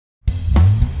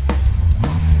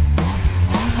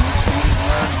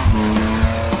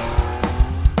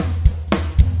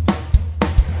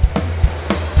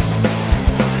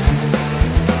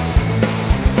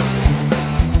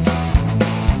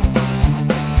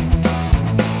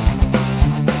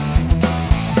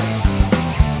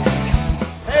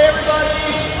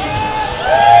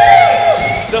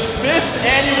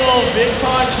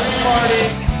pre-party.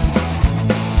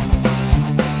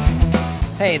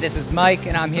 Hey, this is Mike,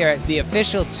 and I'm here at the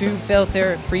official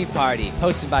Tubefilter pre-party,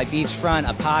 hosted by Beachfront,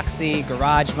 Epoxy,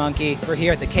 GarageMonkey. We're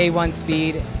here at the K1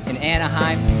 Speed in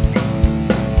Anaheim.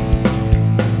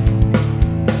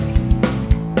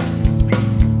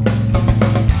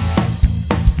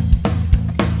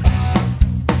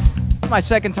 My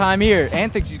second time here. Ann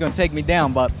thinks he's gonna take me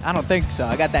down, but I don't think so.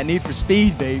 I got that need for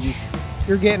speed, baby.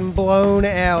 You're getting blown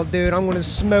out, dude. I'm gonna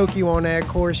smoke you on that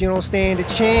course. You don't stand a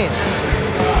chance.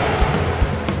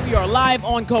 We are live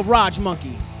on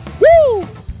GarageMonkey. Woo!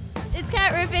 It's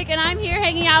Catrific, and I'm here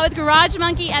hanging out with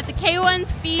GarageMonkey at the K1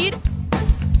 Speed.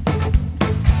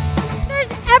 There's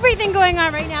everything going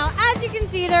on right now. As you can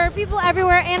see, there are people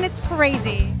everywhere, and it's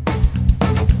crazy.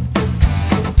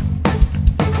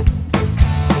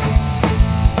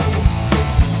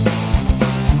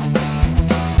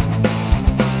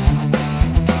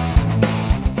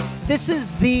 This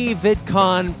is the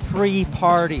VidCon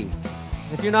pre-party.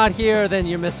 If you're not here, then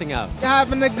you're missing out.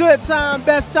 Having a good time,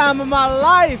 best time of my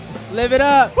life. Live it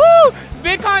up. Woo!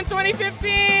 VidCon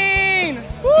 2015!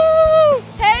 Woo!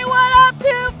 Hey, what up,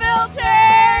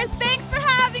 Tubefilter? Thanks for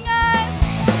having us.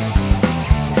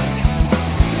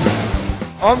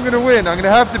 I'm gonna win. I'm gonna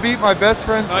have to beat my best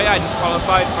friend. Oh yeah, I just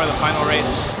qualified for the final race.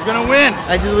 You're gonna win.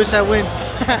 I just wish I win.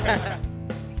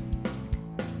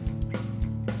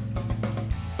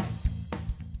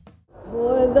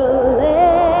 For the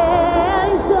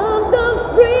lands of the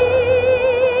free,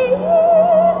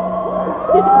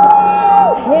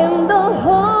 in the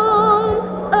home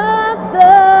of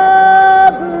the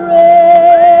brave.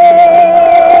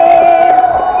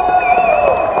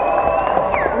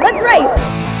 Let's race.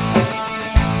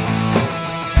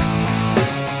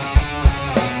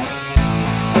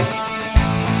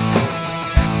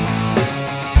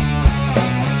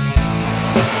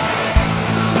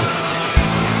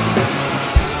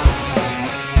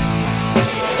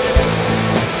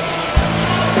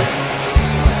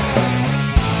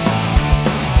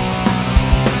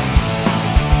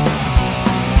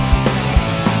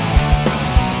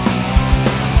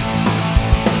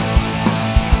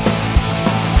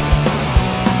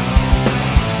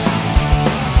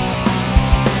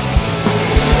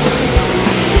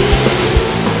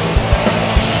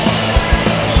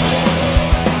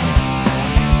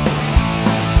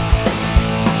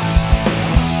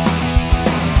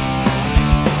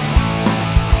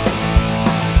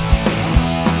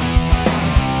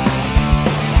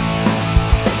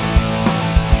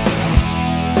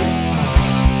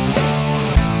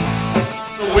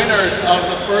 Of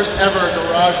the first ever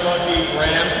GarageMonkey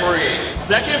Grand Prix.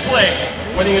 Second place,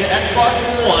 winning an Xbox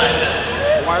One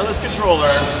wireless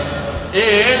controller,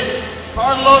 is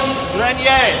Carlos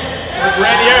Granier.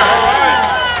 Granier.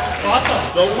 Awesome.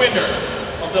 The winner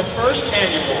of the first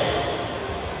annual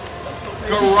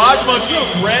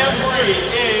GarageMonkey Grand Prix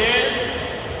is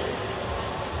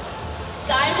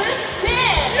Skyler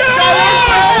Smith. Skyler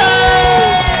Smith!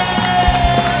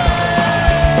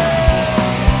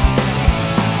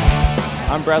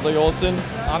 I'm Bradley Olson.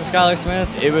 I'm Skyler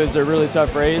Smith. It was a really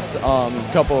tough race,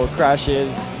 couple of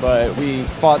crashes, but we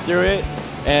fought through it,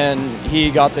 and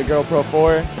he got the GoPro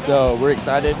 4, so we're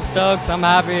excited. I'm stoked. I'm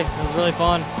happy. It was really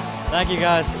fun. Thank you,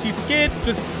 guys. He skid,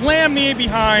 just slammed me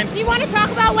behind. Do you want to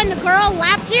talk about when the girl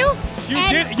lapped you? You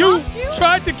did. You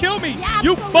tried to kill me. Yeah,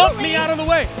 you absolutely. bumped me out of the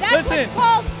way. That's what's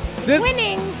called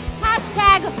winning.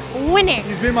 Hashtag winning.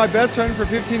 He's been my best friend for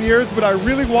 15 years, but I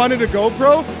really wanted a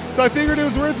GoPro, so I figured it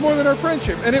was worth more than our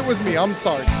friendship, and it was me. I'm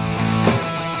sorry.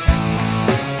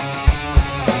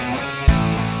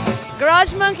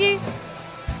 GarageMonkey,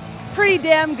 pretty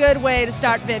damn good way to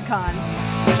start VidCon.